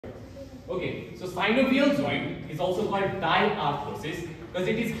Okay, so synovial joint is also called diarthrosis because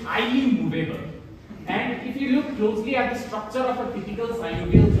it is highly movable. And if you look closely at the structure of a typical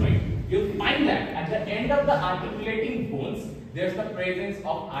synovial joint, you'll find that at the end of the articulating bones, there's the presence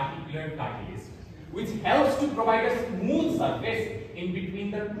of articular cartilage, which helps to provide a smooth surface in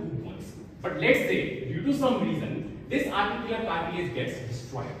between the two bones. But let's say, due to some reason, this articular cartilage gets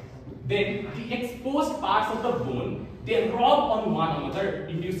destroyed. Then the exposed parts of the bone, they rub on one another,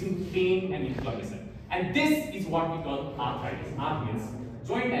 inducing pain and inflammation. And this is what we call arthritis. Arth means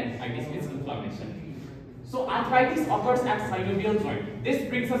joint and itis means inflammation. So arthritis occurs at synovial joint. This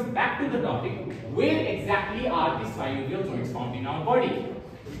brings us back to the topic, where exactly are these synovial joints found in our body?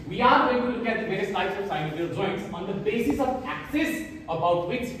 We are going to look at the various types of synovial joints on the basis of axis about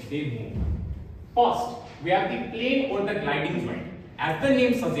which they move. First, we have the plane or the gliding joint. As the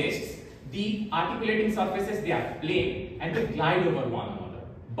name suggests, the articulating surfaces, they are plane and they glide over one another.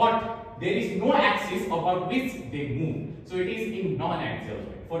 But there is no axis about which they move. So it is in non-axial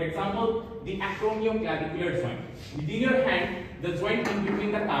joint. For example, the acromioclavicular joint. Within your hand, the joint in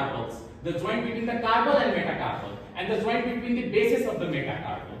between the carpals, the joint between the carpal and metacarpal, and the joint between the bases of the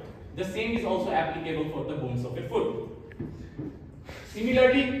metacarpal. The same is also applicable for the bones of your foot.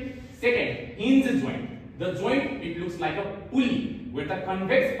 Similarly, second, hinge joint. The joint, it looks like a pulley where the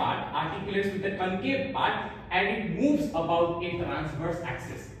convex part articulates with the concave part and it moves about a transverse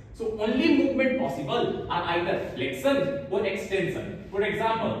axis. So only movement possible are either flexion or extension. For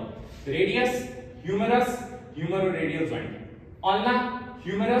example, radius, humerus, humeroradial joint. Ulna,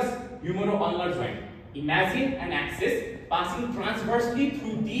 humerus, humero-ulnar joint. Imagine an axis passing transversely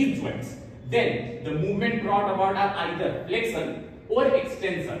through these joints. Then the movement brought about are either flexion or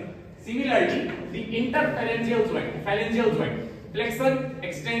extension. Similarly, the interphalangeal joint, phalangeal joint, flexion,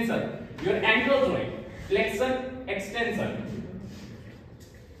 extension. Your ankle joint, flexion, extension.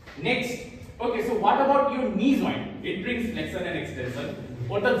 Next, okay, so what about your knee joint? It brings flexion and extension.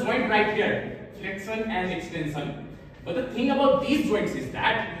 Or the joint right here, flexion and extension. But the thing about these joints is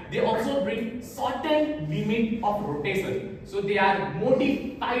that they also bring certain limit of rotation. So they are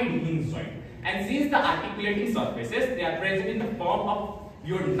modified hinge joint. And since the articulating surfaces, they are present in the form of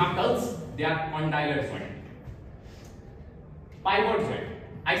your knuckles, they are condylar joint. Pivot joint.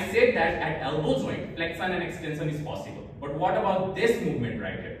 I said that at elbow joint, flexion and extension is possible. But what about this movement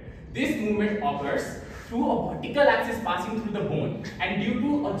right here? This movement occurs through a vertical axis passing through the bone and due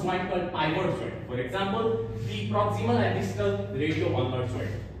to a joint called pivot joint. For example, the proximal and distal radio-ulnar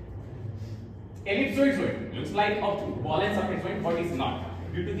joint. Ellipsoid joint looks like a ball and socket joint, but is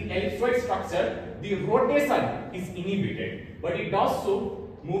not. Due to the ellipsoid structure, the rotation is inhibited, but it does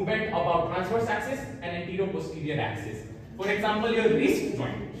so movement about transverse axis and anterior-posterior axis. For example, your wrist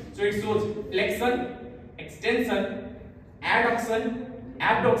joint. So it shows flexion, extension, adduction,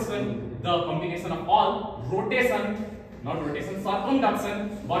 abduction, the combination of all, rotation, not rotation,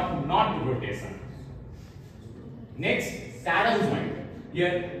 circumduction, but not rotation. Next, saddle joint.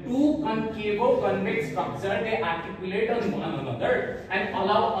 Here, two concavo-convex structures, they articulate on one another and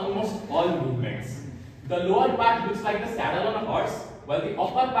allow almost all movements. The lower part looks like the saddle on a horse, while the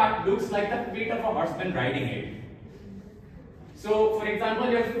upper part looks like the feet of a horseman riding it. So, for example,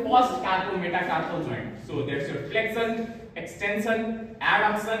 your first carpal-metacarpal joint. So, there's your flexion, extension,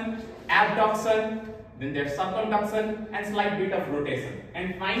 adduction, abduction, then there's circumduction and slight bit of rotation.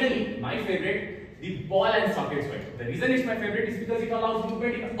 And finally, my favorite, the ball and socket joint. The reason it's my favorite is because it allows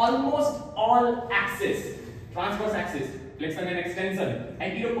movement in almost all axes. Transverse axis, flexion and extension,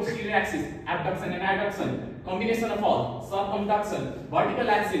 anterior-posterior axis, abduction and adduction, combination of all, circumduction, vertical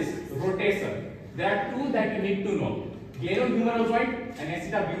axis, rotation. There are two that you need to know. Glenohumeral joint and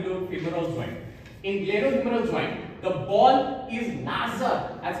acetabulo-femoral joint. In glenohumeral joint, the ball is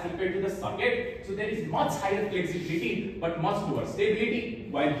larger as compared to the socket, so there is much higher flexibility but much lower stability.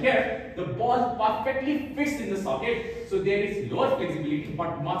 While here, the ball perfectly fits in the socket, so there is lower flexibility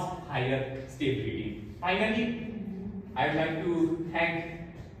but much higher stability. Finally, I would like to thank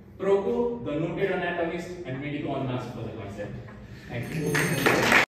Proko, the noted anatomist and medical nurse for the concept. Thank you.